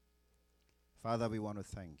Father, we want to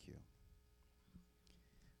thank you.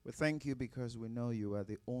 We thank you because we know you are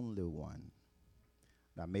the only one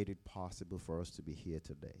that made it possible for us to be here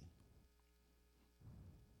today.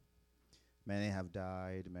 Many have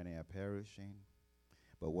died, many are perishing,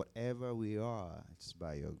 but whatever we are, it's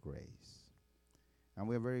by your grace. And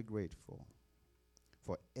we're very grateful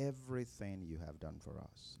for everything you have done for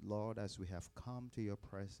us. Lord, as we have come to your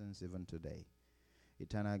presence even today,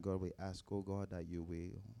 eternal God, we ask, oh God, that you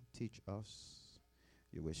will teach us,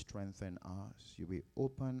 you will strengthen us, you will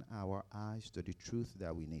open our eyes to the truth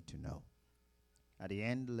that we need to know. At the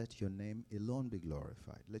end, let your name alone be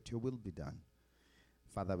glorified. Let your will be done.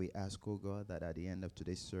 Father, we ask, oh God, that at the end of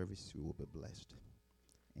today's service, we will be blessed.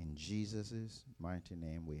 In Jesus' mighty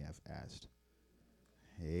name we have asked.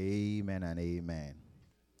 Amen and amen.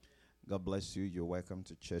 God bless you. You're welcome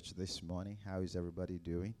to church this morning. How is everybody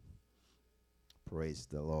doing? Praise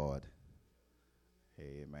the Lord.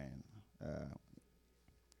 Amen.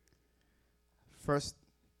 First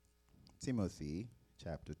Timothy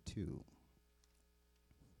chapter 2.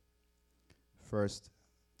 First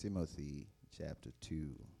Timothy chapter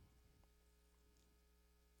 2.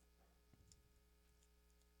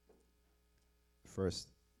 First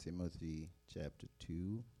Timothy chapter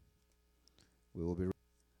 2. We will be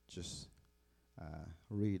just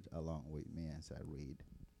read along with me as I read.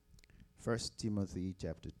 First Timothy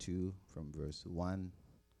chapter 2 from verse 1.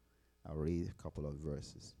 I'll read a couple of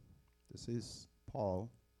verses. This is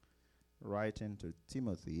Paul writing to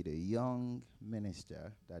Timothy, the young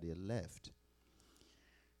minister that he left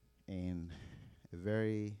in a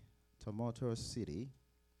very tumultuous city,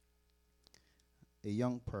 a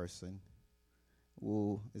young person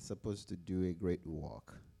who is supposed to do a great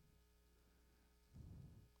work.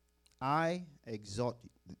 I exhort,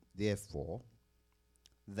 therefore,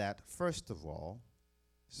 that first of all,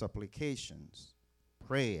 supplications,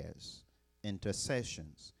 prayers,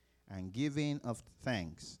 intercessions, and giving of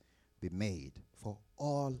thanks be made for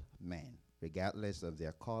all men, regardless of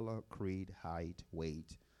their color, creed, height,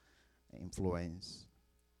 weight, influence.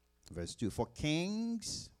 Verse 2, for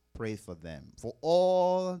kings, pray for them. For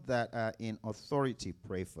all that are in authority,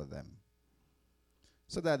 pray for them,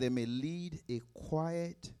 so that they may lead a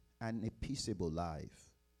quiet and a peaceable life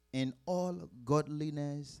in all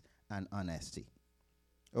godliness and honesty.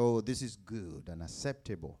 Oh, this is good and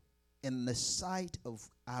acceptable in the sight of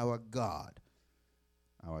our God,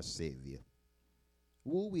 our Savior,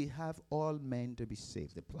 who we have all men to be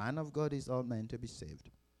saved. The plan of God is all men to be saved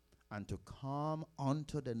and to come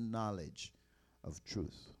unto the knowledge of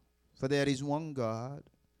truth. For there is one God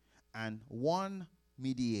and one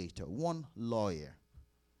mediator, one lawyer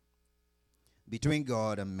between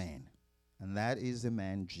God and man, and that is the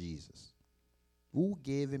man Jesus, who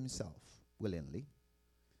gave himself willingly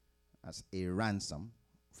as a ransom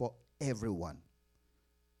for everyone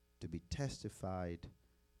to be testified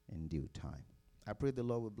in due time. I pray the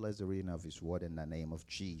Lord will bless the reading of his word in the name of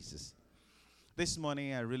Jesus. This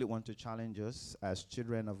morning, I really want to challenge us as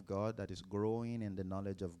children of God that is growing in the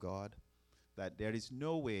knowledge of God, that there is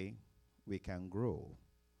no way we can grow.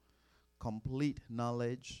 Complete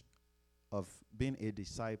knowledge of being a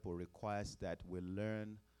disciple requires that we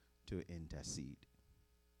learn to intercede.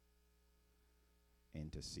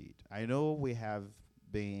 Intercede. I know we've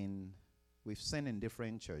seen in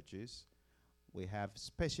different churches, we have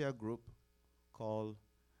special group called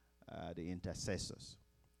the intercessors.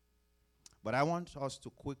 But I want us to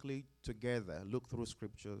quickly together look through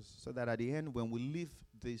scriptures so that at the end, when we leave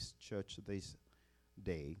this church this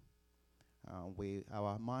day,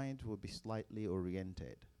 our mind will be slightly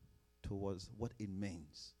oriented towards what it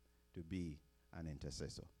means to be an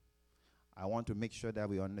intercessor. I want to make sure that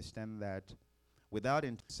we understand that without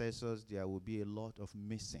intercessors, there will be a lot of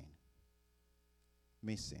missing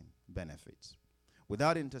benefits.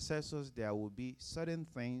 Without intercessors, there will be certain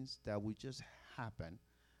things that will just happen,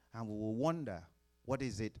 and we will wonder, what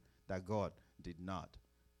is it that God did not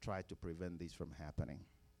try to prevent this from happening?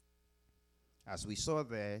 As we saw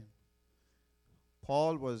there,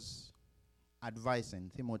 Paul was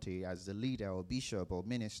advising Timothy as the leader or bishop or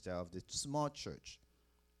minister of the small church.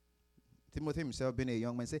 Timothy himself, being a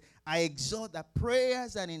young man, said, I exhort that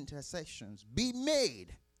prayers and intercessions be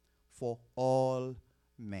made for all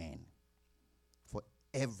men, for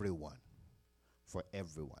everyone, for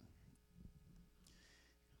everyone.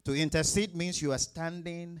 To intercede means you are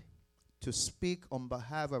standing to speak on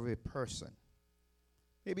behalf of a person.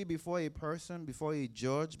 Maybe before a person, before a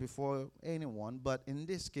judge, before anyone, but in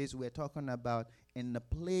this case, we're talking about in the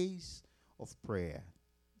place of prayer.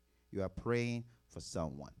 You are praying for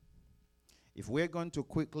someone. If we're going to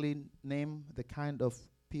quickly name the kind of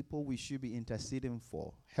people we should be interceding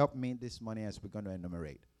for. Help me this morning as we're going to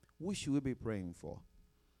enumerate. Who should we be praying for?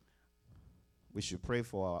 We should pray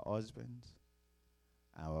for our husbands,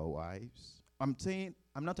 our wives. I'm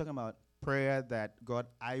not talking about prayer that, God,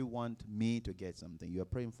 I want me to get something. You're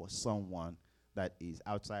praying for someone that is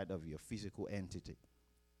outside of your physical entity.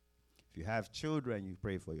 If you have children, you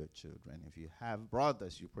pray for your children. If you have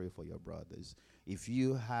brothers, you pray for your brothers. If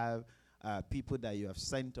you have people that you have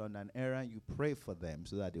sent on an errand, you pray for them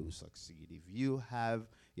so that they will succeed. If you have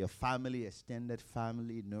your family, extended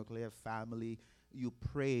family, nuclear family, you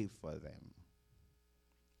pray for them.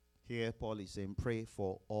 Here Paul is saying, pray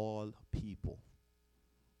for all people.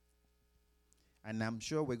 And I'm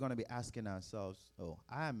sure we're going to be asking ourselves,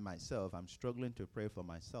 I'm struggling to pray for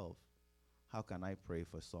myself. How can I pray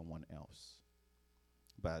for someone else?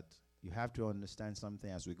 But you have to understand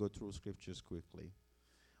something as we go through scriptures quickly.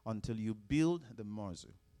 Until you build the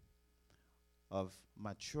muscle of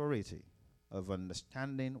maturity, of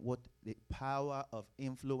understanding what the power of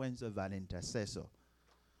influence of an intercessor,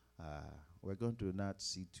 we're going to not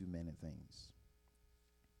see too many things.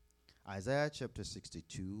 Isaiah chapter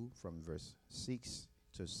 62 from verse 6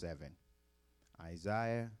 to 7.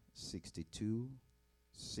 Isaiah 62,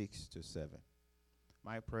 6 to 7.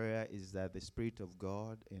 My prayer is that the Spirit of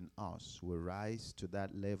God in us will rise to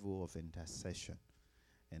that level of intercession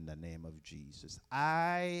in the name of Jesus.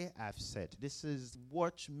 I have said, this is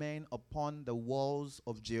watchmen upon the walls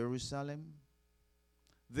of Jerusalem.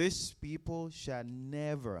 This people shall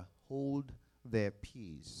never hold their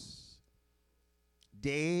peace,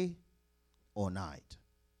 day or night.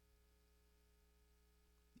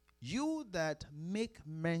 You that make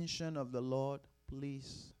mention of the Lord,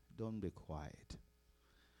 please don't be quiet.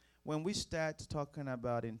 When we start talking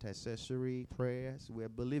about intercessory prayers, we're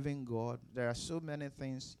believing God. There are so many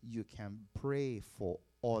things you can pray for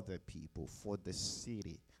other people, for the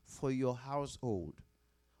city, for your household.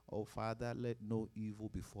 Oh, Father, let no evil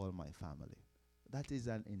befall my family. That is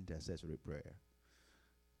an intercessory prayer.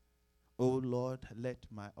 Oh, Lord, let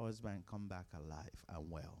my husband come back alive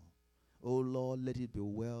and well. Oh, Lord, let it be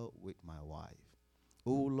well with my wife.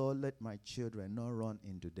 Oh, Lord, let my children not run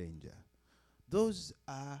into danger. Those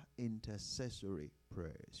are intercessory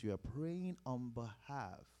prayers. You are praying on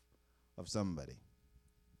behalf of somebody.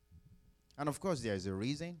 And of course, there is a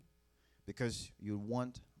reason, because you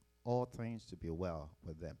want all things to be well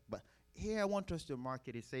with them. But here I want us to mark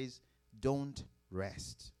it. It says, don't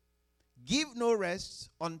rest. Give no rest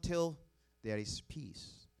until there is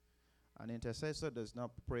peace. An intercessor does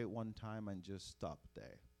not pray one time and just stop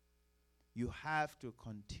there. You have to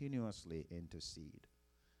continuously intercede.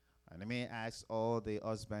 And let me ask all the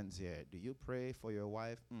husbands here, do you pray for your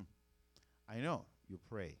wife? I know you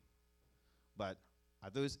pray. But are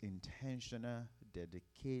those intentional,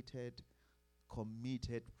 dedicated,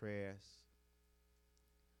 committed prayers?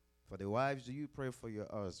 For the wives, do you pray for your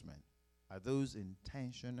husband? Are those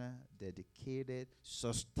intentional, dedicated,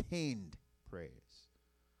 sustained prayers?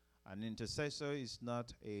 An intercessor is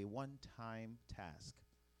not a one-time task.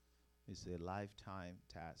 It's a lifetime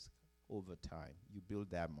task. Over time, you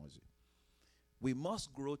build that muscle. We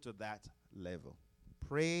must grow to that level.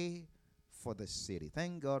 Pray for the city.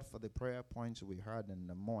 Thank God for the prayer points we heard in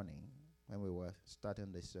the morning when we were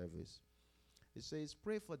starting the service. It says,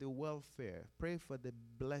 pray for the welfare. Pray for the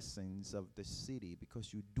blessings of the city,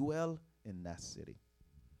 because you dwell in that city.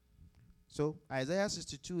 So Isaiah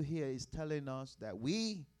 62 here is telling us that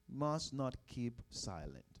we must not keep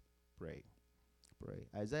silent. Pray. Pray.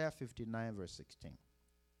 Isaiah 59 verse 16.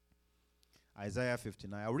 Isaiah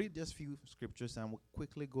 59. I'll read just a few scriptures and we'll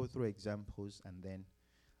quickly go through examples, and then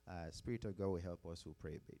Spirit of God will help us who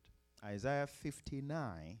pray a bit. Isaiah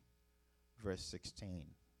 59 verse 16.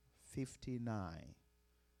 59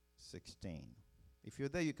 16. If you're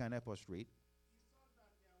there, you can help us read.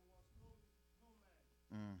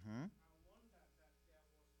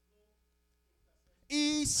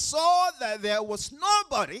 He saw that there was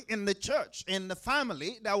nobody in the church, in the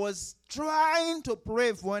family, that was trying to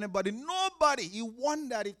pray for anybody. Nobody. He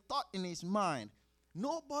wondered, he thought in his mind,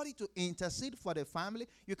 nobody to intercede for the family.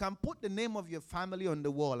 You can put the name of your family on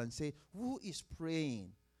the wall and say, who is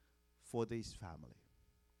praying for this family?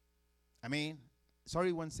 I mean,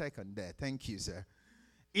 sorry, 1 second there. Thank you, sir.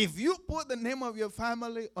 If you put the name of your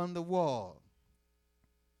family on the wall,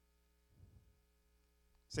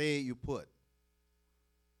 say you put,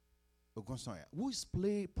 who is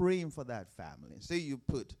praying for that family? Say you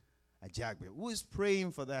put a Jagbe. Who is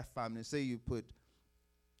praying for that family? Say you put,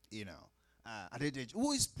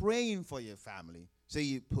 who is praying for your family? Say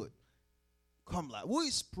you put, Kamla. Who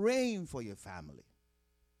is praying for your family?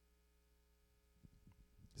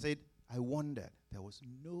 Say, I wondered. There was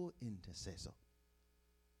no intercessor.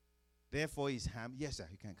 Therefore, his hand. Yes, sir,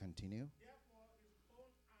 you can continue. Therefore, his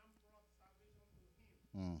own arm brought salvation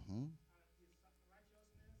to him, Mm-hmm. and his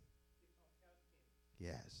righteousness it upheld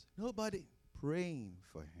him. Yes. Nobody praying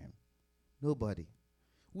for him. Nobody.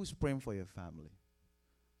 Who's praying for your family?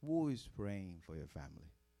 Who is praying for your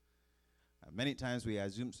family? Many times we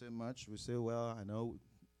assume so much. We say, well, I know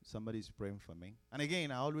somebody's praying for me. And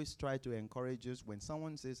again, I always try to encourage us when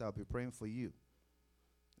someone says, I'll be praying for you.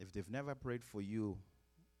 If they've never prayed for you,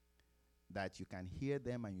 that you can hear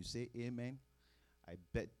them and you say amen, I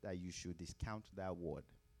bet that you should discount that word.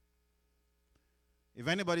 If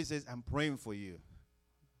anybody says, I'm praying for you,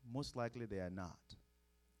 most likely they are not.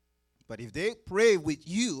 But if they pray with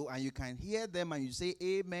you and you can hear them and you say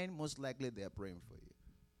amen, most likely they are praying for you.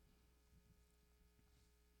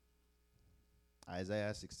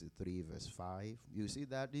 Isaiah 63 verse 5. You see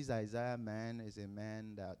that this Isaiah man is a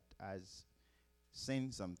man that has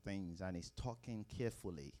seen some things and is talking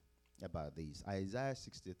carefully about these. Isaiah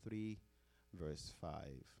 63 verse 5.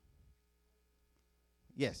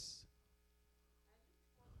 Yes.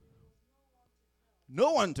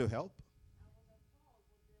 No one to help.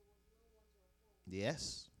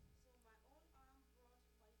 Yes.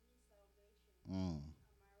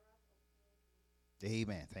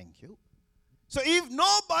 Amen. Thank you. So if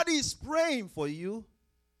nobody is praying for you,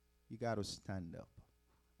 you got to stand up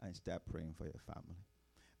and start praying for your family.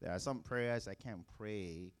 There are some prayers I can't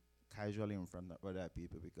pray casually in front of other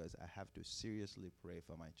people because I have to seriously pray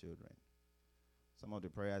for my children. Some of the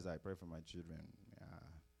prayers I pray for my children are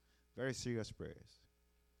very serious prayers.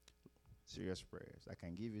 Serious prayers. I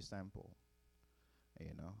can give you sample.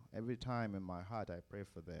 You know, every time in my heart I pray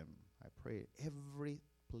for them, I pray every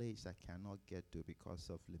place I cannot get to because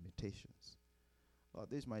of limitations. Lord,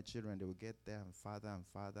 these my children, they will get there and Father and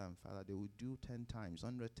Father and Father. They will do 10 times,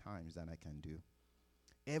 100 times than I can do.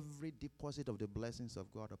 Every deposit of the blessings of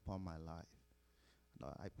God upon my life,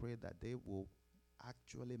 Lord, I pray that they will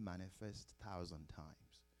actually manifest 1,000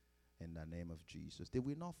 times in the name of Jesus. They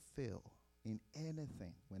will not fail in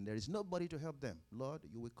anything. When there is nobody to help them, Lord,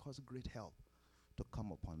 you will cause great help to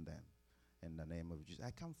come upon them in the name of Jesus.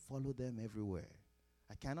 I can't follow them everywhere.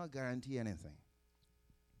 I cannot guarantee anything.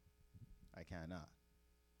 I cannot.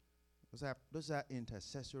 Those are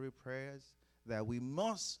intercessory prayers that we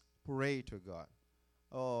must pray to God.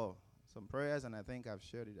 Oh, some prayers, and I think I've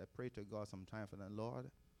shared it. I pray to God sometime for them.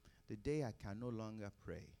 Lord, the day I can no longer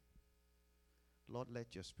pray, Lord,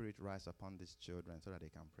 let your spirit rise upon these children so that they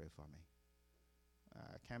can pray for me.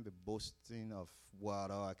 I can't be boasting of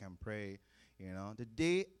what, I can pray. You know, the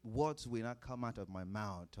day words will not come out of my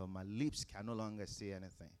mouth or my lips can no longer say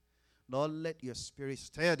anything. Lord, let your spirit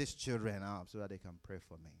stir these children up so that they can pray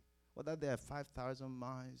for me. Whether they are 5,000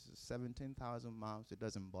 miles, 17,000 miles, it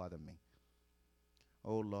doesn't bother me.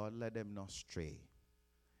 Oh, Lord, let them not stray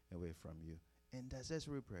away from you.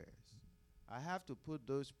 Intercessory prayers. I have to put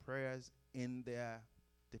those prayers in their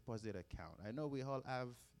deposit account. I know we all have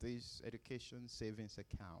this education savings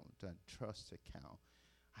account and trust account.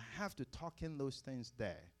 I have to tuck in those things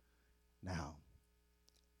there. Now,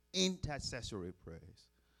 intercessory prayers.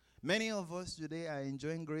 Many of us today are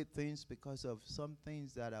enjoying great things because of some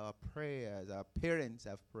things that our prayers, our parents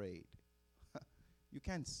have prayed. You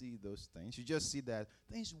can't see those things. You just see that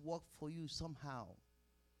things work for you somehow.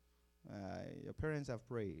 Your parents have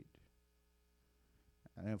prayed.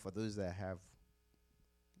 And then for those that have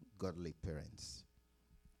godly parents.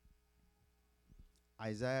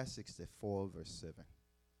 Isaiah 64 verse 7.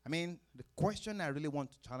 I mean, the question I really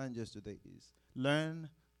want to challenge us today is learn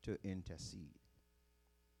to intercede.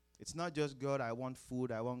 It's not just, God, I want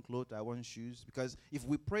food, I want clothes, I want shoes. Because if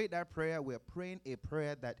we pray that prayer, we're praying a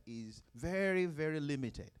prayer that is very, very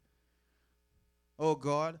limited. Oh,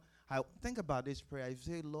 God, think about this prayer. If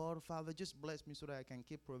you say, Lord, Father, just bless me so that I can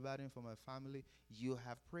keep providing for my family. You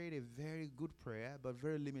have prayed a very good prayer, but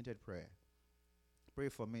very limited prayer. Pray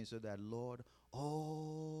for me so that, Lord,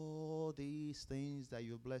 all these things that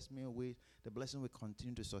you blessed me with, the blessing will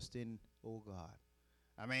continue to sustain, oh, God.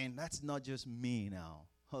 I mean, that's not just me now.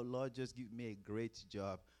 Oh, Lord, just give me a great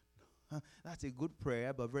job. That's a good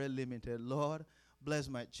prayer, but very limited. Lord, bless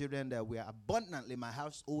my children that we are abundantly, my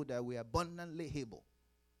household, that we are abundantly able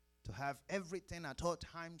to have everything at all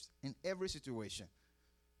times in every situation.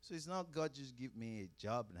 So it's not God just give me a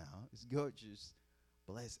job now. It's God just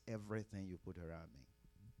bless everything you put around me.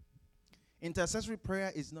 Intercessory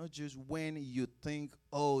prayer is not just when you think,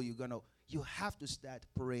 you have to start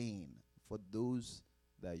praying for those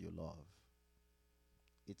that you love.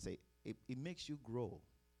 It makes you grow.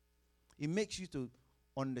 It makes you to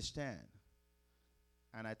understand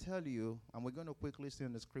And I tell you, and we're going to quickly see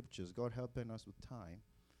in the scriptures, God helping us with time,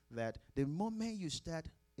 that the moment you start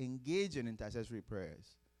engaging in intercessory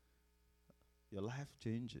prayers, your life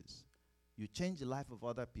changes. You change the life of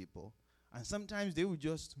other people. And sometimes they will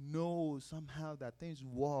just know somehow that things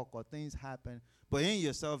work or things happen. But in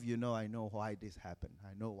yourself, you know, I know why this happened.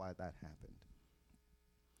 I know why that happened.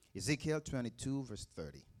 Ezekiel 22, verse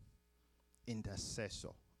 30. Intercessor.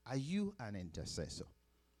 Are you an intercessor?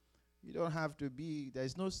 You don't have to be,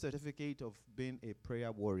 there's no certificate of being a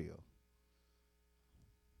prayer warrior.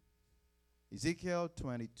 Ezekiel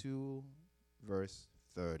 22, verse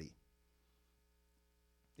 30.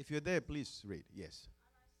 If you're there, please read. Yes.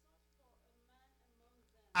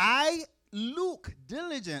 I look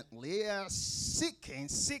diligently, seeking,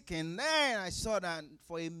 then I saw that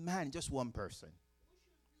for a man, just one person.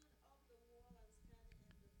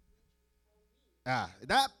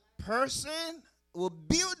 That person will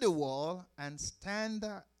build the wall and stand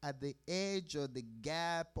at the edge or the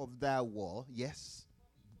gap of that wall. Yes.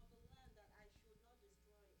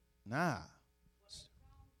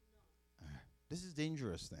 This is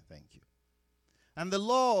dangerous then. Thank you. And the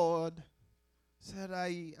Lord said,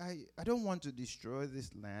 I don't want to destroy this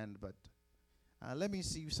land, but let me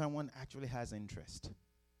see if someone actually has interest.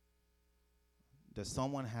 Does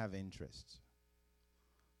someone have interest?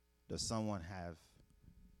 Does someone have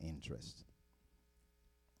interest?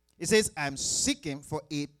 It says, I'm seeking for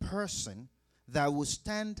a person that will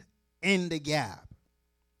stand in the gap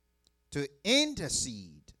to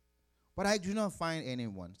intercede. But I do not find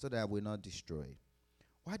anyone, so that I will not destroy.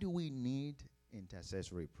 Why do we need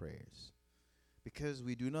intercessory prayers? Because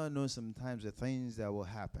we do not know sometimes the things that will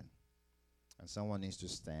happen. And someone needs to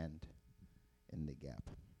stand in the gap.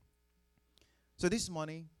 So this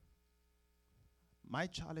morning, my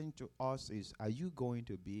challenge to us is, are you going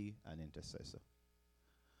to be an intercessor?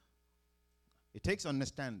 It takes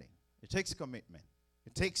understanding. It takes commitment.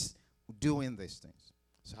 It takes doing these things.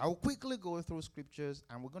 So I'll quickly go through scriptures,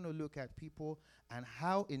 and we're going to look at people and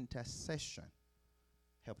how intercession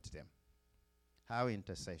helped them. How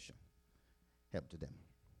intercession helped them.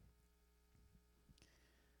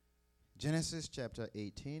 Genesis chapter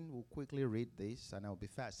 18. We'll quickly read this, and I'll be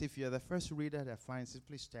fast. If you're the first reader that finds it,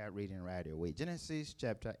 please start reading right away. Genesis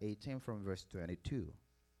chapter 18 from verse 22.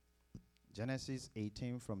 Genesis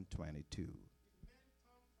 18 from 22.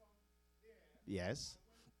 Yes.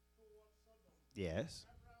 Yes.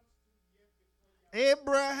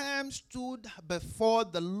 Abraham stood before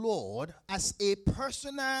the Lord as a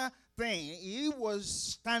personal thing. He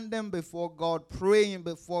was standing before God, praying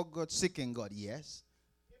before God, seeking God. Yes.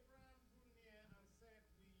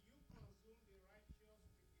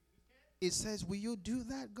 It says, will you do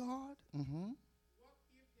that, God? Mm-hmm. What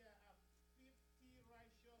if there are 50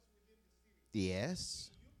 righteous within the city?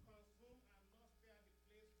 Yes. Will you consume and not spare the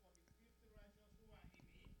place for the 50 righteous who are in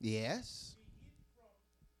it? Yes.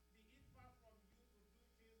 Be it far from you to do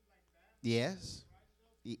things like that? Yes. The righteous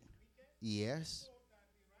with the wicked? Yes. So that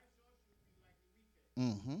the righteous should be like the wicked.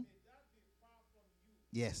 Mm-hmm. May that be far from you.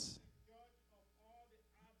 Yes. The judge of all the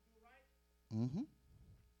upright. Mm-hmm.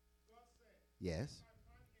 God said, Yes. if I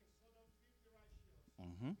find in Sodom 50 righteous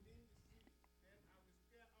Mm-hmm. within the city, then I will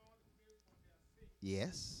spare all the place for their sake.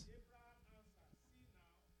 Yes. Abraham answered, see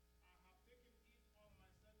now, I have taken it on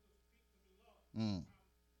myself to speak to the Lord. Mm. But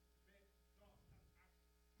dust and ashes.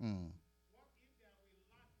 Mm. What if there will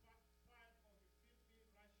lack 5 of the 50 righteous?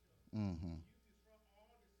 Mm-hmm. Will you destroy all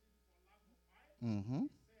the city for lack of 5? Mm-hmm. He said,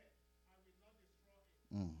 I will not destroy it. Mm-hmm. I find 45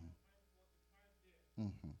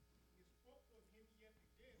 there. Mm-hmm. He spoke to him yet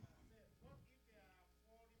again and said, what if there are 40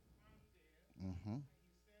 found there? Mm-hmm. And he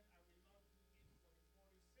said, I will not do it for the 46. Mm-hmm. He said, oh, don't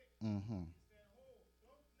let the Lord be angry. Yes. And I will speak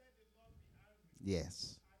what if there are 30 found there? Yes. Then I will not do it. Mm-hmm. If I find 30 there, he said, see now, Mm. I have taken it on myself to speak to the Lord.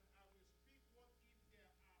 Yes. If there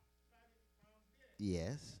are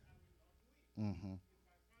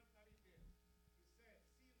 20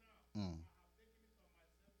 found there, Yes. said I will not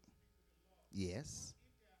destroy it for the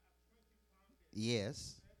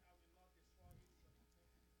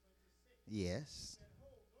 26. Yes. Said, oh,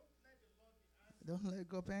 don't let the Lord be angry. Don't let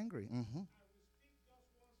God be angry. Mm-hmm. I will speak just once more.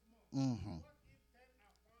 Mm-hmm. What if 10 are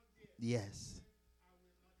found there? Yes. I will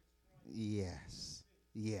not destroy it. Yes.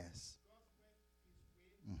 Yes. God went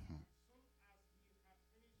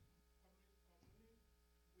his way. Mm-hmm. As soon as he had finished communing with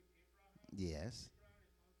Abraham, Yes.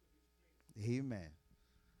 Abraham returned to his place. Amen.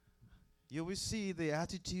 You will see the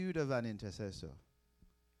attitude of an intercessor.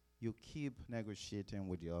 You keep negotiating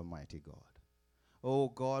with the Almighty God. Oh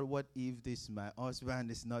God, what if this my husband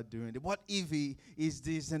is not doing it? What if he is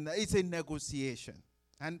this and that? It's a negotiation.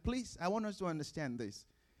 And please, I want us to understand this.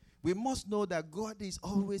 We must know that God is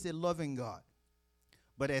always a loving God,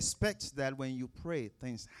 but expects that when you pray,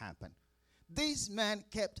 things happen. This man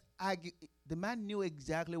kept arguing. The man knew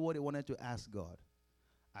exactly what he wanted to ask God.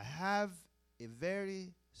 I have a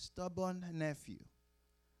very stubborn nephew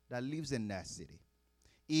that lives in that city.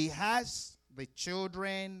 He has the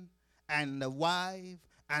children and the wife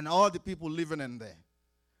and all the people living in there.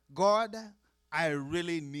 God, I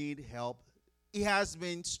really need help. He has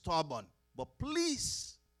been stubborn, but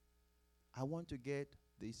please, I want to get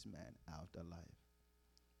this man out alive.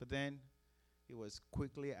 But then he was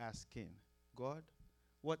quickly asking, God,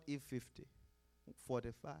 what if 50,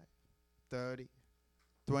 45, 30,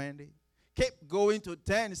 20? Kept going to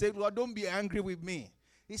 10. He said, Lord, don't be angry with me.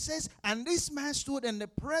 He says, and this man stood in the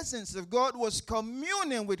presence of God, was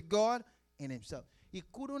communing with God in himself. He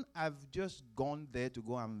couldn't have just gone there to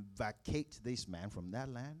go and vacate this man from that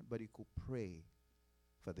land, but he could pray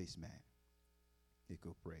for this man. He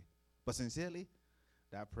could pray. But sincerely,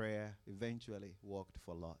 that prayer eventually worked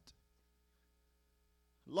for Lot.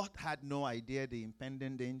 Lot had no idea the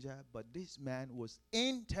impending danger, but this man was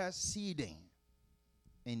interceding.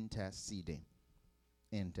 Interceding.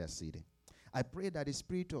 I pray that the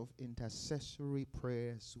spirit of intercessory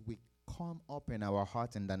prayers will come up in our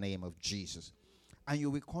heart in the name of Jesus. And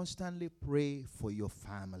you will constantly pray for your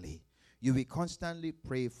family. You will constantly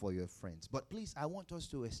pray for your friends. But please, I want us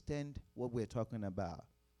to extend what we're talking about.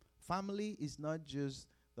 Family is not just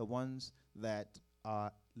the ones that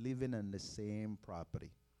are living on the same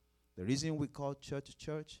property. The reason we call church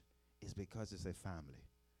is because it's a family.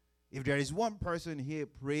 If there is one person here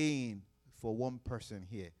praying for one person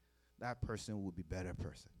here, that person will be a better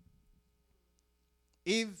person.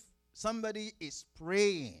 If somebody is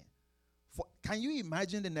praying for, can you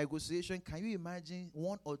imagine the negotiation? Can you imagine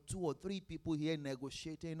 1 or 2 or 3 people here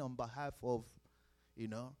negotiating on behalf of,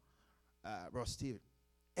 Ross Steve?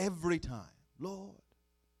 Every time, Lord,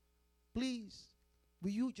 please,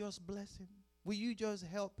 will you just bless him? Will you just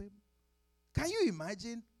help him? Can you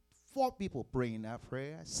imagine 4 people praying that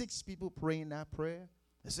prayer, 6 people praying that prayer?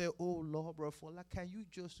 They say, oh, Lord, Brother Fola, can you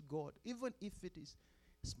just, God, even if it is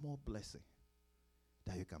small blessing,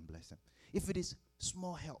 that you can bless him. If it is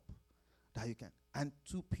small help, that you can. And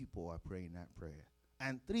 2 people are praying that prayer.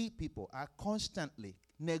 And 3 people are constantly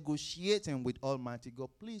negotiating with Almighty God.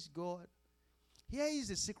 Please, God, here is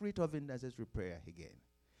the secret of intercessory prayer again.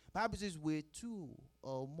 Bible says, where 2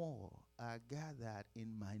 or more are gathered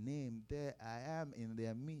in my name, there I am in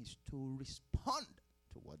their midst to respond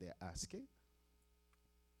to what they're asking.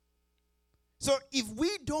 So if we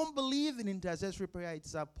don't believe in intercessory prayer,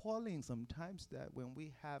 it's appalling sometimes that when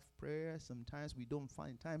we have prayer, sometimes we don't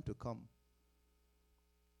find time to come.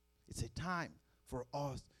 It's a time for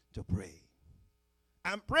us to pray.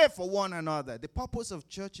 And pray for one another. The purpose of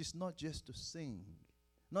church is not just to sing,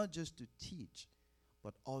 not just to teach,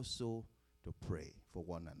 but also to pray for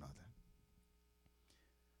one another.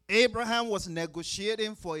 Abraham was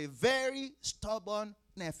negotiating for a very stubborn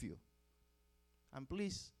nephew. And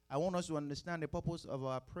please, I want us to understand the purpose of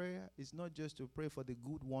our prayer is not just to pray for the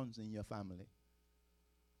good ones in your family.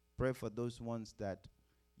 Pray for those ones that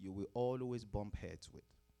you will always bump heads with.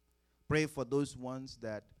 Pray for those ones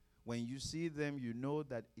that when you see them, you know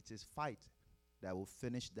that it is fight that will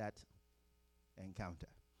finish that encounter.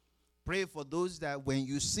 Pray for those that when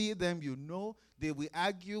you see them, you know they will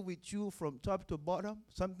argue with you from top to bottom.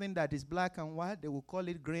 Something that is black and white, they will call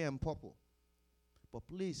it gray and purple. But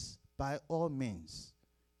please, by all means,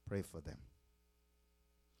 pray for them.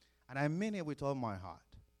 And I mean it with all my heart.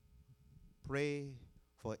 Pray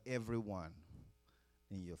for everyone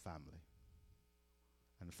in your family.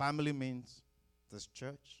 And family means this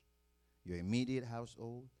church, your immediate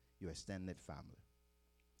household, your extended family.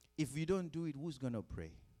 If you don't do it, who's going to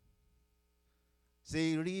pray?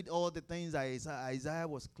 Say, read all the things that Isaiah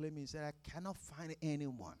was claiming. He said, I cannot find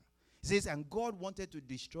anyone. He says, and God wanted to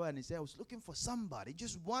destroy, and he said, I was looking for somebody,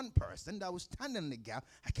 just one person that was standing in the gap.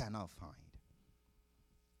 I cannot find.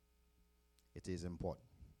 It is important.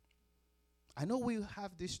 I know we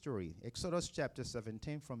have this story, Exodus chapter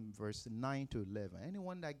 17 from verse 9 to 11.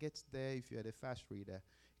 Anyone that gets there, if you're the fast reader,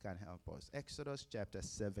 can help us. Exodus chapter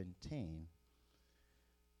 17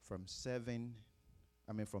 from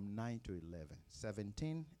 9 to 11.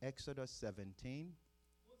 17, Exodus 17.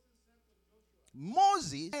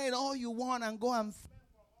 Moses, and all you want and go and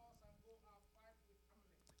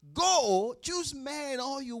go, choose men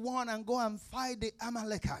all you want and go and fight the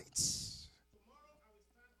Amalekites.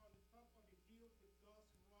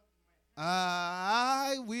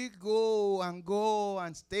 I will go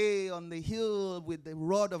and stay on the hill with the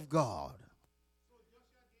rod of God.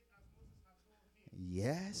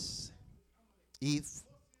 Yes. If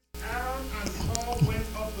Aaron and Paul went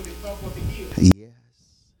up to the top of the hill. Yes.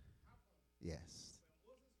 Yes.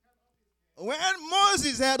 When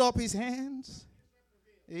Moses held up his hands,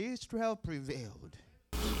 Israel prevailed.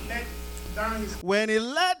 Let down his When he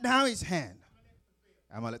let down his hand,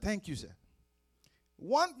 Amalek, thank you, sir.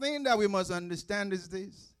 One thing that we must understand is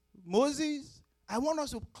this. Moses, I want us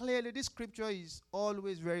to clearly, this scripture is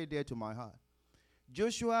always very dear to my heart.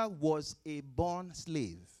 Joshua was a born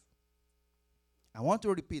slave. I want to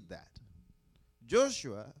repeat that.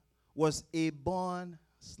 Joshua was a born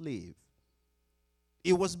slave.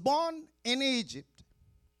 He was born in Egypt.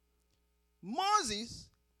 Moses,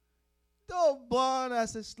 though born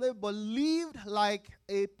as a slave, but lived like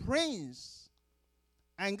a prince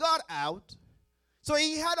and got out. So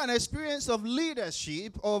he had an experience of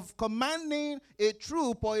leadership, of commanding a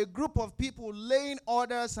troop or a group of people, laying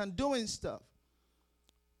orders and doing stuff.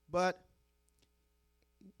 But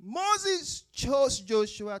Moses chose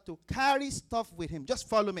Joshua to carry stuff with him. Just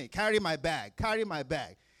follow me. Carry my bag. Carry my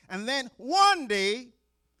bag. And then one day,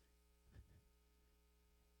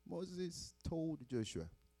 Moses told Joshua,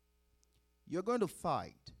 you're going to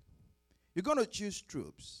fight. You're going to choose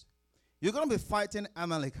troops. You're going to be fighting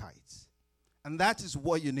Amalekites. And that is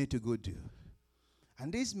what you need to go do.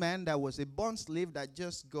 And this man that was a born slave that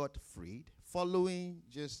just got freed, following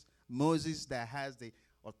just Moses that has the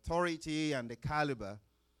authority and the caliber.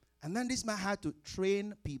 And then this man had to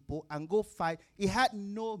train people and go fight. He had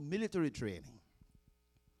no military training.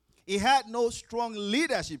 He had no strong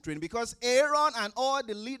leadership training because Aaron and all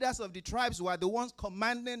the leaders of the tribes were the ones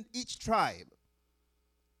commanding each tribe.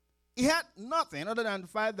 He had nothing other than the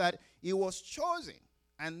fact that he was chosen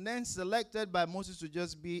and then selected by Moses to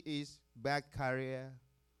just be his bag carrier,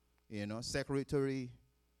 secretary.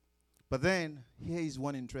 But then here is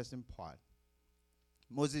one interesting part.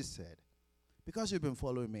 Moses said, because you've been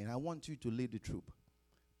following me, and I want you to lead the troop,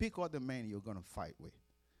 pick all the men you're going to fight with.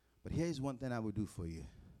 But here is one thing I will do for you.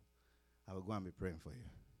 I will go and be praying for you.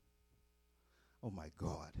 Oh, my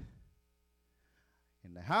God.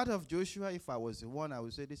 In the heart of Joshua, if I was the one, I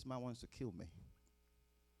would say, this man wants to kill me.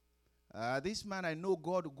 This man, I know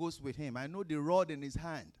God goes with him. I know the rod in his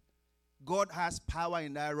hand. God has power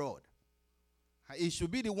in that rod. He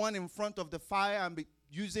should be the one in front of the fire and be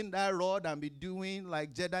using that rod and be doing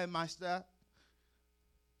like Jedi Master.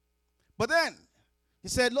 But then, he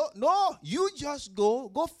said, no, you just go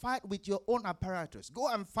fight with your own apparatus. Go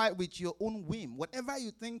and fight with your own whim. Whatever you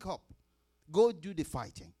think up, go do the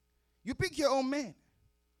fighting. You pick your own men.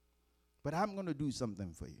 But I'm going to do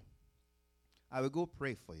something for you. I will go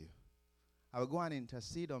pray for you. I will go and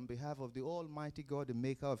intercede on behalf of the Almighty God, the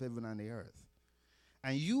maker of heaven and the earth.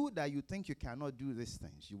 And you that you think you cannot do these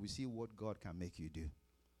things, you will see what God can make you do.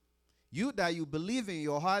 You that you believe in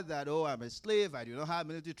your heart that, oh, I'm a slave, I do not have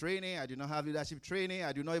military training, I do not have leadership training,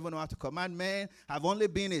 I do not even know how to command men, I've only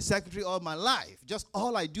been a secretary all my life. Just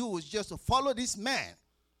all I do is just to follow this man.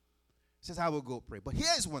 He says, I will go pray. But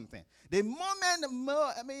here's one thing. The moment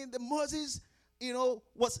Moses,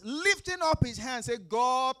 was lifting up his hand, said,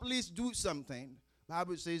 God, please do something. The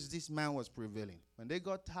Bible says this man was prevailing. When they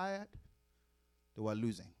got tired, they were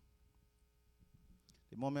losing.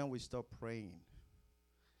 The moment we stop praying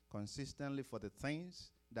consistently for the things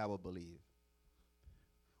that we believe,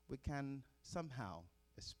 we can somehow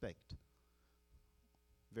expect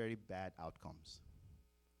very bad outcomes.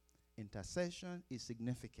 Intercession is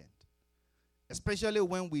significant, especially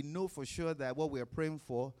when we know for sure that what we are praying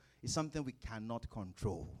for is something we cannot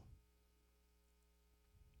control.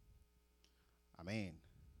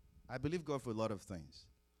 I believe God for a lot of things.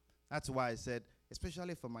 That's why I said,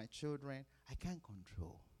 especially for my children, I can't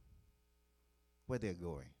control where they're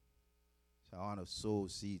going. So I want to sow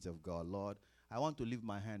seeds of God. Lord, I want to lift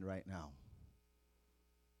my hand right now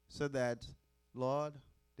so that, Lord,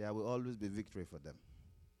 there will always be victory for them.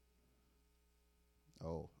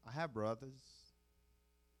 Oh, I have brothers.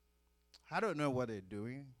 I don't know what they're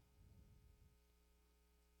doing.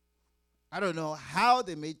 I don't know how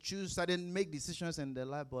they may choose, I didn't make decisions in their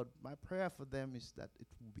life, but my prayer for them is that it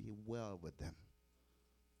will be well with them.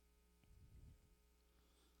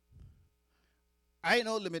 I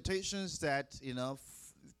know limitations that,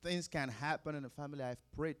 things can happen in the family. I've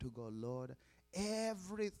prayed to God, Lord,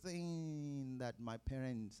 everything that my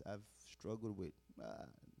parents have struggled with,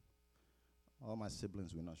 all my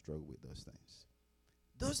siblings will not struggle with those things.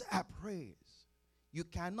 Those are prayers. You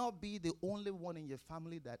cannot be the only one in your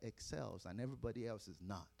family that excels and everybody else is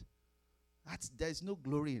not. There's no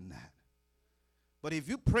glory in that. But if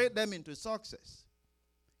you pray them into success,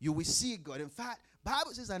 you will see God. In fact,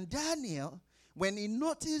 Bible says, and Daniel, when he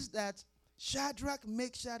noticed that Shadrach,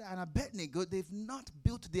 Meshach, and Abednego, they've not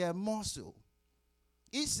built their muscle,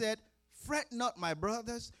 he said, fret not, my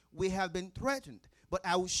brothers, we have been threatened. But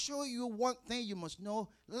I will show you one thing you must know.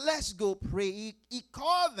 Let's go pray. He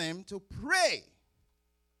called them to pray.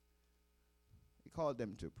 He called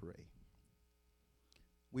them to pray.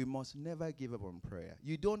 We must never give up on prayer.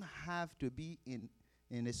 You don't have to be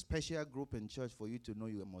in a special group in church for you to know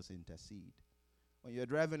you must intercede. When you're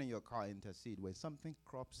driving in your car, intercede. When something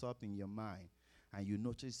crops up in your mind and you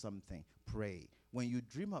notice something, pray. When you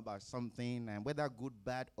dream about something, and whether good,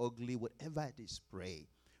 bad, ugly, whatever it is, pray.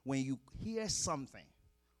 When you hear something,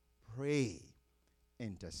 pray,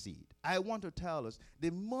 intercede. I want to tell us, the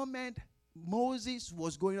moment Moses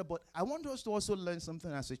was going up, but I want us to also learn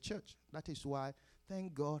something as a church. That is why,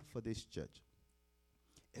 thank God for this church.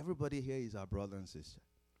 Everybody here is our brother and sister.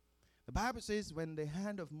 The Bible says when the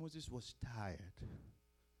hand of Moses was tired,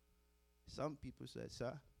 some people said,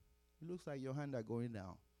 sir, it looks like your hand are going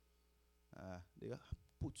down. They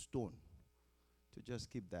put stone to just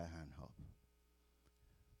keep their hand up.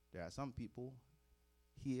 There are some people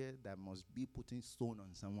here that must be putting stone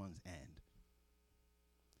on someone's hand.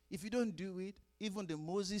 If you don't do it, even the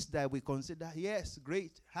Moses that we consider, yes,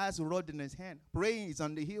 great, has a rod in his hand, praying is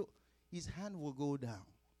on the hill, his hand will go down.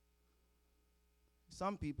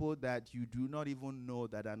 Some people that you do not even know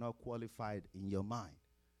that are not qualified in your mind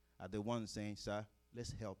are the ones saying, sir,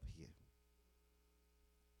 let's help here.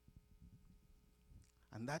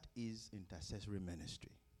 And that is intercessory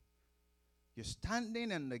ministry. You're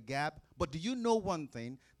standing in the gap, but do you know one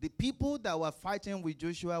thing? The people that were fighting with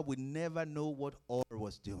Joshua would never know what Or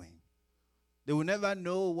was doing. They will never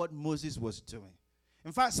know what Moses was doing.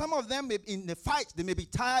 In fact, some of them in the fight, they may be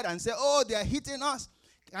tired and say, oh, they are hitting us.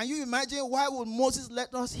 Can you imagine why would Moses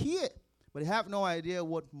let us hear? But they have no idea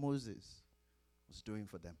what Moses was doing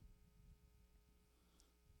for them.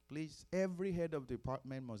 Please, every head of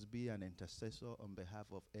department must be an intercessor on behalf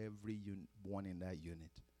of every one in that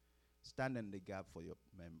unit. Stand in the gap for your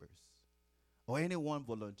members or anyone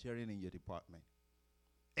volunteering in your department.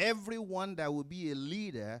 Everyone that will be a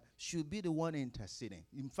leader should be the one interceding.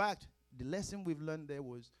 In fact, the lesson we've learned there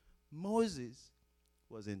was Moses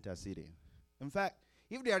was interceding. In fact,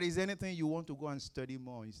 if there is anything you want to go and study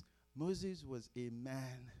more, is Moses was a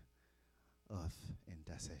man of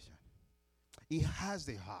intercession. He has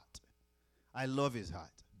the heart. I love his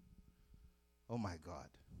heart. Oh my God.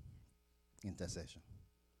 Intercession.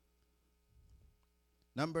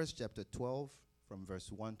 Numbers chapter 12 from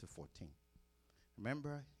verse 1 to 14.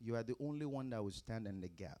 Remember, you are the only one that will stand in the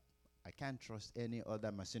gap. I can't trust any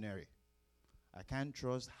other mercenary. I can't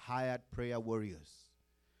trust hired prayer warriors.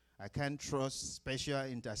 I can't trust special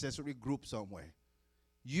intercessory group somewhere.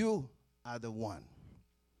 You are the one.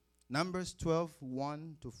 Numbers 12,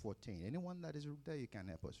 1 to 14. Anyone that is there, you can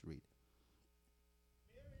help us read.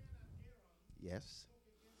 Yes.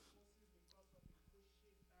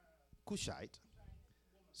 Cushite.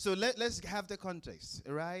 So let's have the context,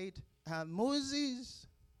 right? Moses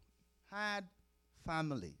had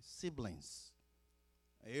family, siblings.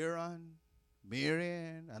 Aaron,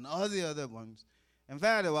 Miriam, and all the other ones. In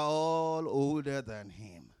fact, they were all older than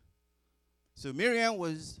him. So Miriam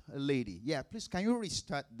was a lady. Yeah, please, can you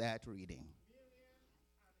restart that reading?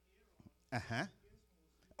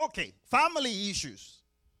 Okay, family issues.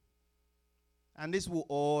 And this will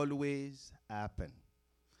always happen.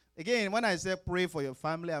 Again, when I say pray for your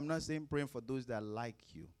family, I'm not saying praying for those that like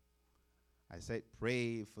you. I said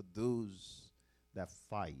pray for those that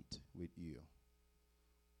fight with you.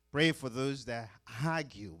 Pray for those that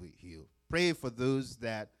argue with you. Pray for those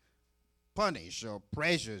that punish or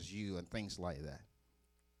pressures you and things like that.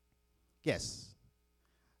 Yes.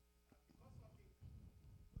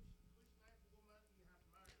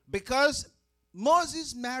 Because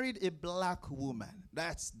Moses married a black woman.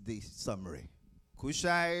 That's the summary.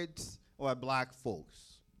 Cushites or black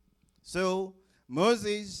folks. So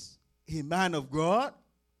Moses, a man of God.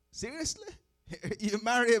 Seriously? You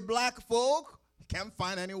marry a black folk? You can't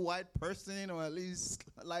find any white person or at least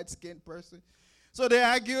a light-skinned person. So they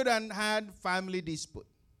argued and had family dispute.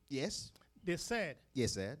 Yes? They said,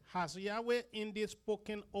 Yes, sir. has Yahweh indeed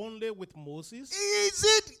spoken only with Moses? Is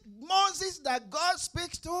it Moses that God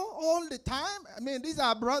speaks to all the time? I mean, this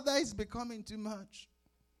our brother is becoming too much.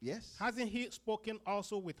 Yes? Hasn't he spoken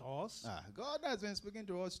also with us? God has been speaking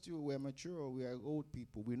to us too. We're mature. We are old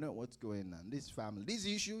people. We know what's going on. This family, this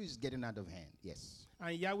issue is getting out of hand. Yes.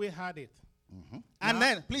 And Yahweh had it. Mm-hmm. And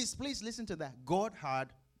then, please listen to that. God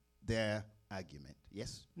had their argument.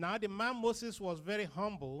 Yes. Now the man Moses was very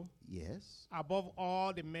humble. Yes. Above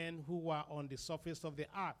all the men who were on the surface of the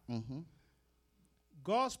earth. Mm-hmm.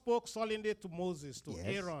 God spoke solemnly to Moses, to Yes.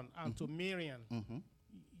 Aaron, and to Miriam. Mm-hmm.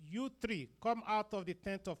 You three, come out of the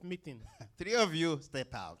tent of meeting. 3 of you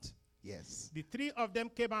step out. Yes. The 3 of them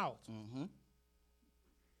came out. Mm-hmm.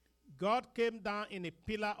 God came down in a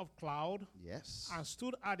pillar of cloud Yes. and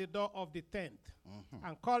stood at the door of the tent Mhm.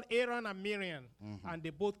 and called Aaron and Miriam, and they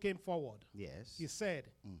both came forward. Yes. He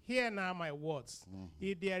said, Hear now my words.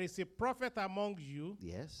 If there is a prophet among you,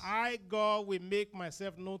 Yes. I, God, will make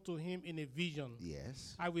myself known to him in a vision.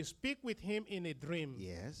 Yes. I will speak with him in a dream.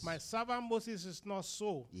 Yes. My servant Moses is not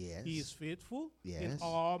so. Yes. He is faithful in Yes.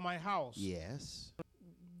 all my house. Yes.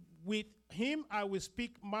 With him I will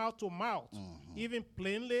speak mouth to mouth, even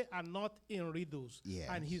plainly and not in riddles. Yes.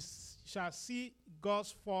 And he shall see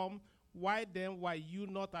God's form. Why then were you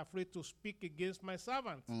not afraid to speak against my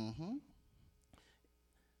servant? Mm-hmm.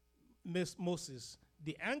 Moses.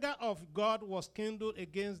 The anger of God was kindled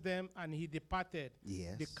against them, and he departed.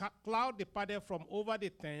 Yes. The cloud departed from over the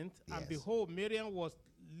tent, Yes. and behold, Miriam was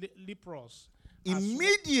leprous.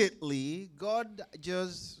 Immediately, God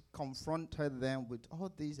just confronted them with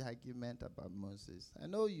all these arguments about Moses. I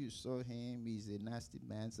know you saw him. He's a nasty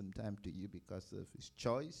man sometime to you because of his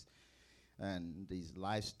choice and his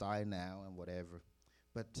lifestyle now and whatever.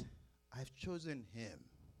 But I've chosen him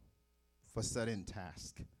for certain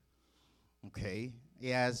task. Okay? He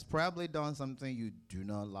has probably done something you do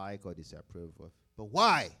not like or disapprove of. But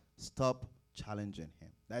why? Stop challenging him.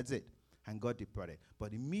 That's it. And God departed.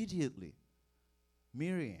 But immediately,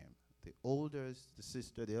 Miriam, the elder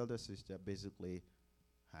sister, basically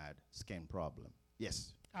had skin problem.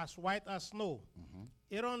 Yes. As white as snow.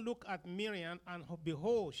 Aaron looked at Miriam, and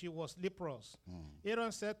behold, she was leprous.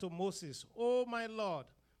 Aaron said to Moses, Oh, my Lord,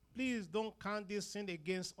 please don't count this sin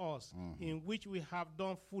against us, in which we have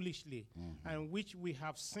done foolishly, and which we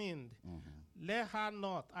have sinned. Let her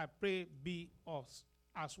not, I pray, be us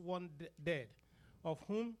as one dead, of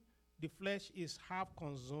whom the flesh is half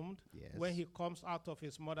consumed when he comes out of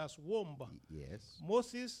his mother's womb. Yes.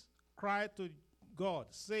 Moses cried to God,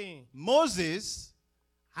 saying, Moses,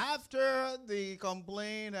 after the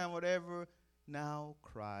complaint and whatever, now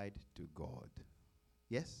cried to God.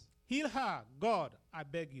 Yes? Heal her, God, I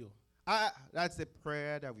beg you. That's the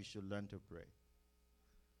prayer that we should learn to pray.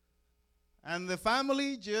 And the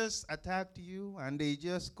family just attacked you and they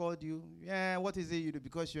just called you. Yeah, what is it you do?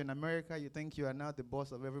 Because you're in America, you think you are now the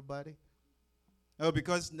boss of everybody? Oh,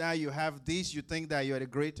 because now you have this, you think that you're the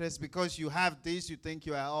greatest. Because you have this, you think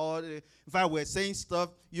you are all. In fact, we're saying stuff,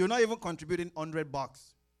 you're not even contributing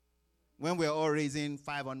 $100. When we're all raising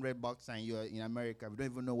 $500 and you're in America, we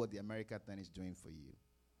don't even know what the America thing is doing for you.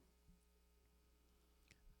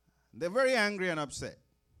 They're very angry and upset.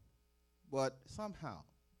 But somehow,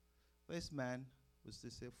 this man was to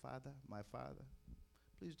say, Father, my Father,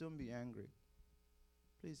 please don't be angry.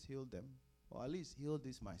 Please heal them. Or at least heal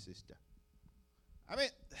this, my sister. I mean,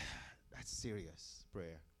 that's serious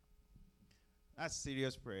prayer. That's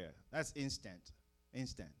serious prayer. That's instant.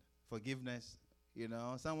 Instant. Forgiveness. You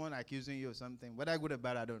know, someone accusing you of something. Whether good or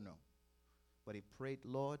bad, I don't know. But he prayed,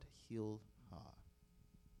 Lord, heal her.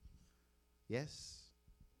 Yes?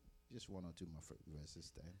 Just one or two more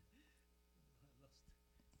verses there.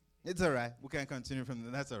 It's all right. We can continue from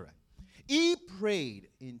there. That's all right. He prayed,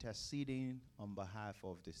 interceding on behalf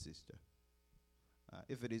of the sister.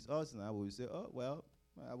 If it is us now, we will say, oh, well,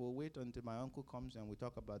 I will wait until my uncle comes and we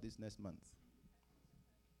talk about this next month.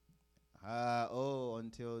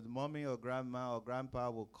 Until the mommy or grandma or grandpa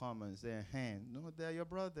will come and say, hey, no, they're your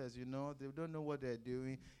brothers, you know. They don't know what they're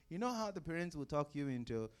doing. You know how the parents will talk you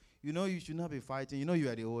into, you know, you should not be fighting. You know you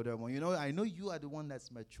are the older one. You know, I know you are the one that's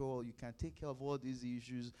mature. You can take care of all these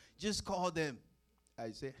issues. Just call them.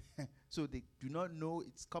 I say, so they do not know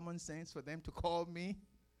it's common sense for them to call me?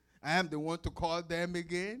 I am the one to call them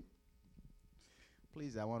again?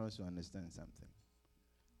 Please, I want us to understand something.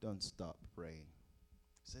 Don't stop praying.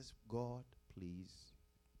 It says, God, please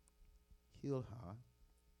heal her.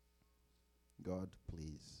 God,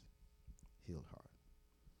 please heal her.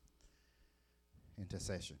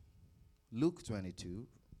 Intercession. Luke 22,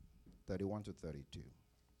 31 to 32.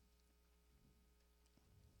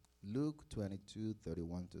 Luke 22,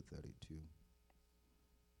 31 to 32.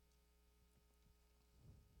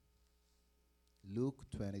 Luke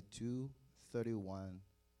 22, 31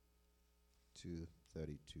 to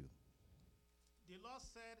 32. The Lord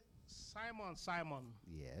said, Simon, Simon,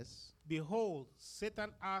 Yes. behold,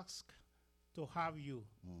 Satan asked to have you,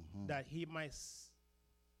 that he might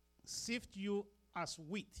sift you as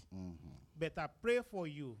wheat. But I pray for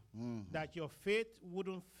you that your faith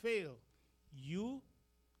wouldn't fail you.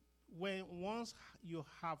 When once you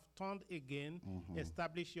have turned again,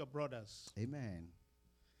 establish your brothers. Amen.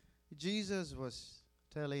 Jesus was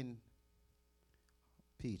telling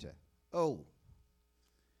Peter, you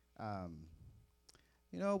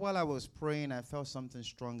know, while I was praying, I felt something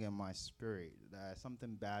strong in my spirit, that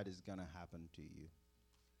something bad is going to happen to you.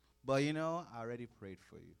 But you know, I already prayed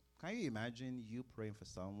for you. Can you imagine you praying for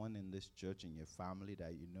someone in this church, in your family,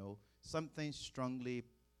 that you know something strongly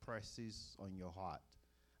presses on your heart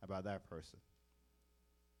about that person?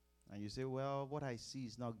 And you say, well, what I see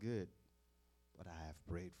is not good, but I have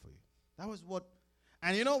prayed for you. That was what,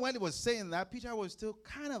 and you know, when he was saying that, Peter was still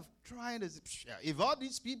kind of trying to, if all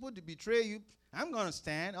these people to betray you, I'm going to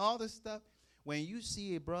stand, all this stuff. When you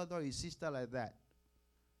see a brother or a sister like that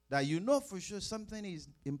you know for sure something is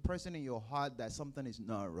impressing in your heart, that something is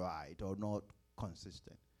not right or not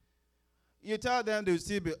consistent, you tell them, they'll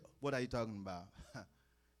still be, what are you talking about?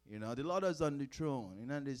 You know, the Lord is on the throne. You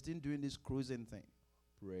know, they're still doing this cruising thing.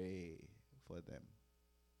 Pray for them.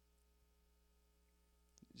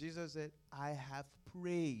 Jesus said, I have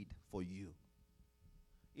prayed for you.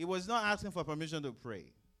 He was not asking for permission to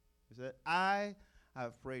pray. He said, I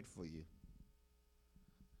have prayed for you.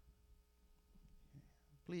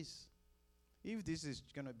 Please, if this is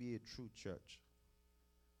going to be a true church,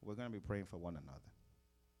 we're going to be praying for one another.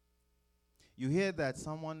 You hear that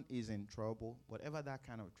someone is in trouble, whatever that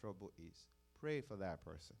kind of trouble is, pray for that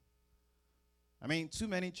person. I mean, too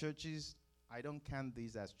many churches, I don't count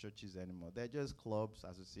these as churches anymore. They're just clubs,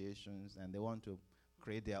 associations, and they want to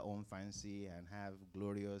create their own fancy and have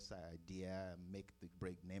glorious idea and make the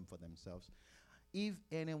great name for themselves. If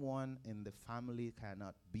anyone in the family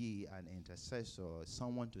cannot be an intercessor,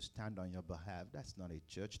 someone to stand on your behalf, that's not a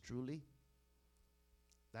church truly.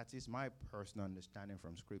 That is my personal understanding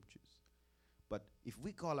from scriptures. But if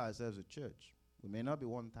we call ourselves a church, we may not be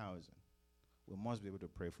 1,000. We must be able to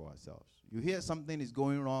pray for ourselves. You hear something is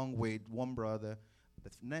going wrong with one brother, the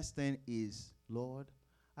next thing is, Lord,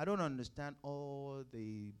 I don't understand all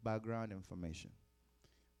the background information,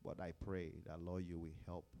 but I pray that, Lord, you will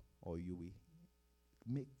help, or you will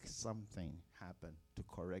make something happen to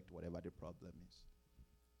correct whatever the problem is.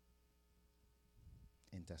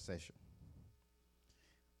 Intercession.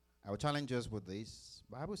 I will challenge us with this.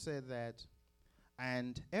 The Bible said that,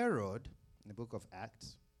 and Herod, in the book of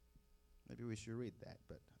Acts, maybe we should read that,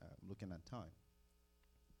 but I'm looking at time.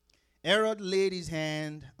 Herod laid his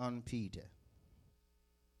hand on Peter,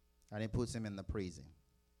 and he puts him in the prison.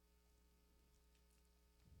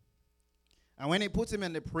 And when he puts him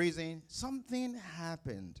in the prison, something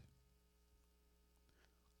happened.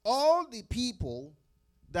 All the people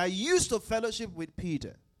that used to fellowship with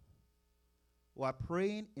Peter were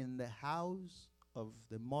praying in the house of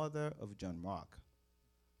the mother of John Mark.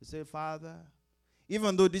 They said, Father,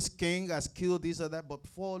 even though this king has killed this or that, but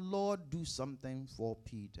for Lord, do something for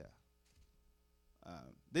Peter.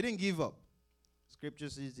 They didn't give up. Scripture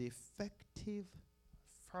says effective,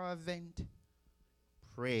 fervent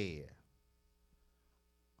prayer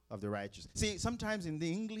of the righteous. See, sometimes in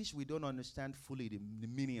the English, we don't understand fully the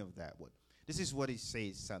meaning of that word. This is what it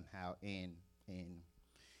says somehow in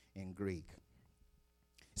Greek.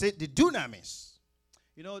 Say the dunamis.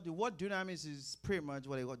 You know, the word dunamis is pretty much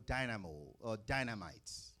what they call dynamo or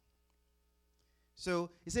dynamite.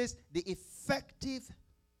 So it says the effective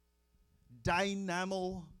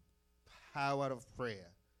dynamo power of prayer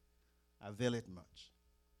availeth much.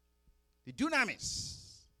 The dunamis.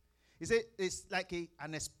 He said it's like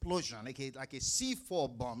an explosion, like a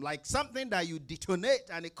C4 bomb, like something that you detonate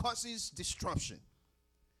and it causes disruption.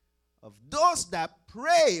 Of those that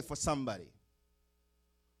pray for somebody,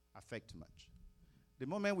 affect much. The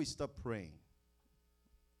moment we stop praying,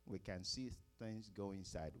 we can see things going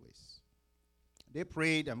sideways. They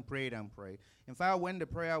prayed and prayed and prayed. In fact, when the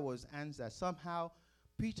prayer was answered, somehow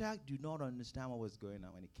Peter did not understand what was going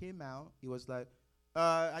on. When he came out, he was like,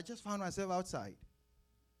 I just found myself outside.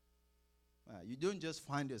 You don't just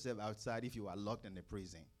find yourself outside if you are locked in the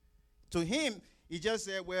prison. To him, he just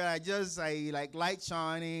said, well, I like light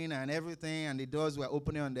shining and everything, and the doors were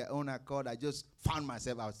opening on their own accord. I just found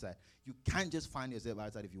myself outside. You can't just find yourself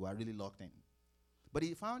outside if you are really locked in. But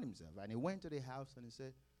he found himself, and he went to the house, and he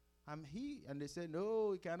said, I'm he. And they said,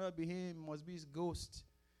 no, it cannot be him. It must be his ghost.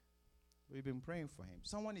 We've been praying for him.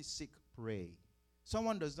 Someone is sick, pray.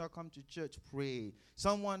 Someone does not come to church, pray.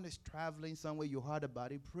 Someone is traveling somewhere, you heard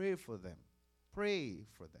about it, pray for them. Pray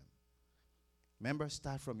for them. Remember,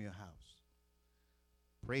 start from your house.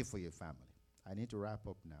 Pray for your family. I need to wrap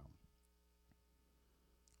up now.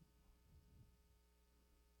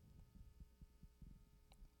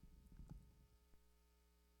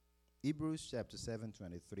 Hebrews chapter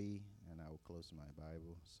 7:23, and I will close my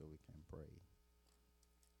Bible so we can pray.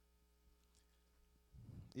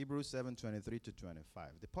 Hebrews 7:23 to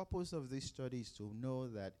 25. The purpose of this study is to know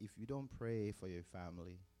that if you don't pray for your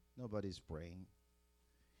family, nobody's praying.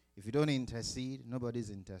 If you don't intercede, nobody's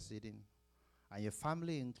interceding. And your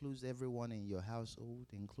family includes everyone in your household,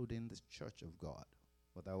 including the church of God.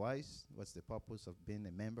 Otherwise, what's the purpose of being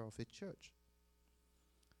a member of a church?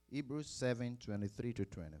 Hebrews 7:23 to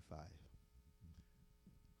 25.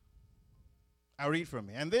 I read from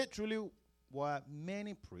it. And they truly were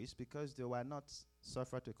many priests, because they were not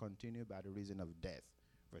suffered to continue by the reason of death.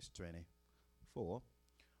 Verse 24.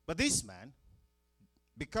 But this man,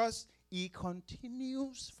 because he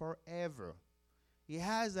continues forever, he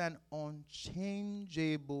has an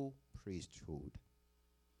unchangeable priesthood.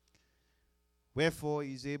 Wherefore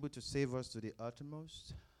he is able to save us to the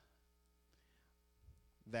uttermost,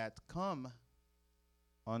 that come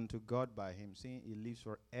unto God by him, seeing he lives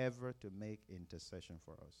forever to make intercession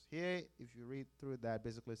for us. Here, if you read through that,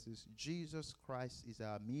 basically it says Jesus Christ is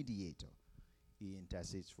our mediator. He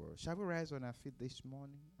intercedes for us. Shall we rise on our feet this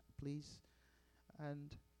morning, please?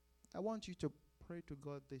 And I want you to pray to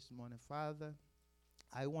God this morning. Father,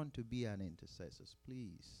 I want to be an intercessor.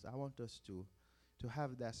 Please, I want us to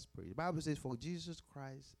have that spirit. The Bible says, for Jesus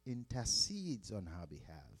Christ intercedes on our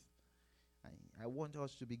behalf. I want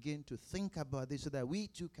us to begin to think about this so that we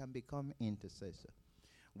too can become intercessor.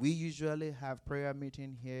 We usually have prayer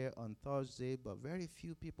meeting here on Thursday, but very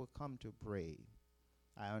few people come to pray.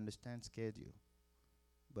 I understand schedule,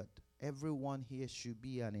 but everyone here should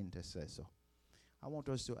be an intercessor. I want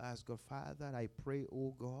us to ask God, Father, I pray,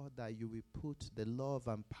 oh God, that you will put the love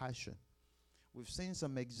and passion. We've seen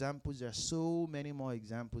some examples. There are so many more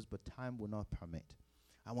examples, but time will not permit.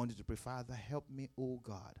 I want you to pray, Father, help me, oh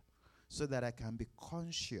God, so that I can be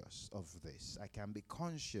conscious of this. I can be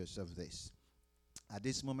conscious of this. At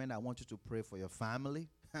this moment, I want you to pray for your family.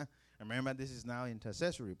 Remember, this is now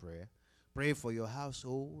intercessory prayer. Pray for your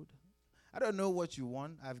household. I don't know what you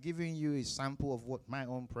want. I've given you a sample of what my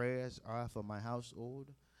own prayers are for my household.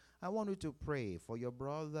 I want you to pray for your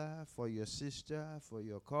brother, for your sister, for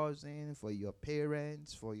your cousin, for your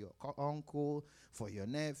parents, for your uncle, for your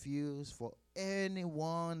nephews, for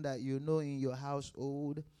anyone that you know in your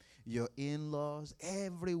household, your in-laws,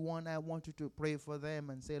 everyone. I want you to pray for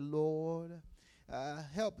them and say, Lord,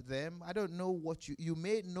 help them. I don't know what you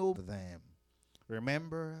may know them.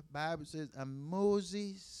 Remember, Bible says, and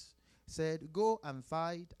Moses said, go and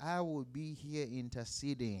fight. I will be here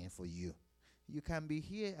interceding for you. You can be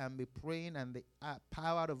here and be praying, and the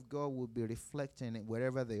power of God will be reflecting it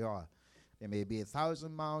wherever they are. They may be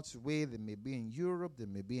 1,000 miles away. They may be in Europe. They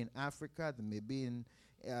may be in Africa. They may be in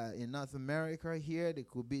North America here. They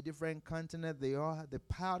could be different continents. They are. The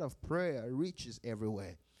power of prayer reaches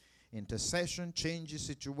everywhere. Intercession changes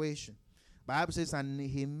situation. Bible says, and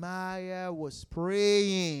Nehemiah was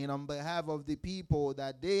praying on behalf of the people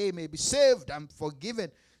that they may be saved and forgiven,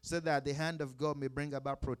 so that the hand of God may bring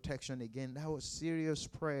about protection again. That was serious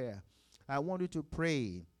prayer. I want you to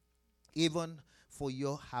pray even for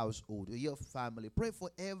your household, your family. Pray for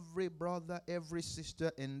every brother, every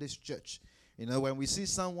sister in this church. You know, when we see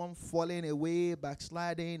someone falling away,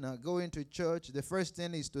 backsliding, or going to church, the first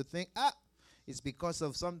thing is to think, it's because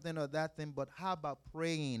of something or that thing. But how about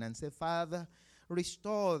praying and say, Father,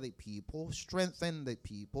 restore the people, strengthen the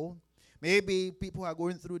people. Maybe people are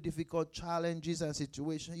going through difficult challenges and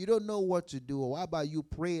situations. You don't know what to do. How about you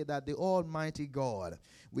pray that the Almighty God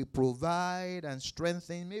will provide and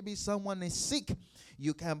strengthen? Maybe someone is sick.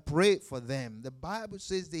 You can pray for them. The Bible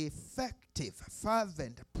says the effective,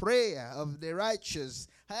 fervent prayer of the righteous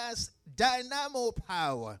has dynamo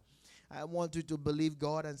power. I want you to believe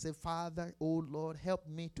God and say, Father, oh Lord, help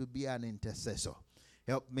me to be an intercessor.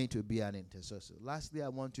 Help me to be an intercessor. Lastly, I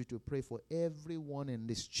want you to pray for everyone in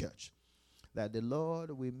this church, that the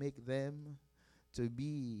Lord will make them to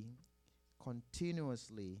be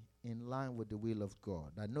continuously in line with the will of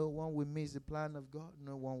God. That no one will miss the plan of God.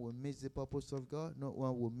 No one will miss the purpose of God. No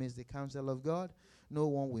one will miss the counsel of God. No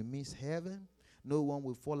one will miss heaven. No one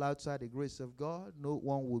will fall outside the grace of God. No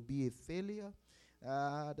one will be a failure.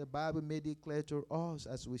 The Bible made it clear to us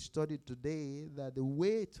as we studied today that the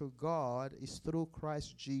way to God is through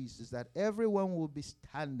Christ Jesus, that everyone will be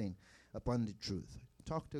standing upon the truth. Talk to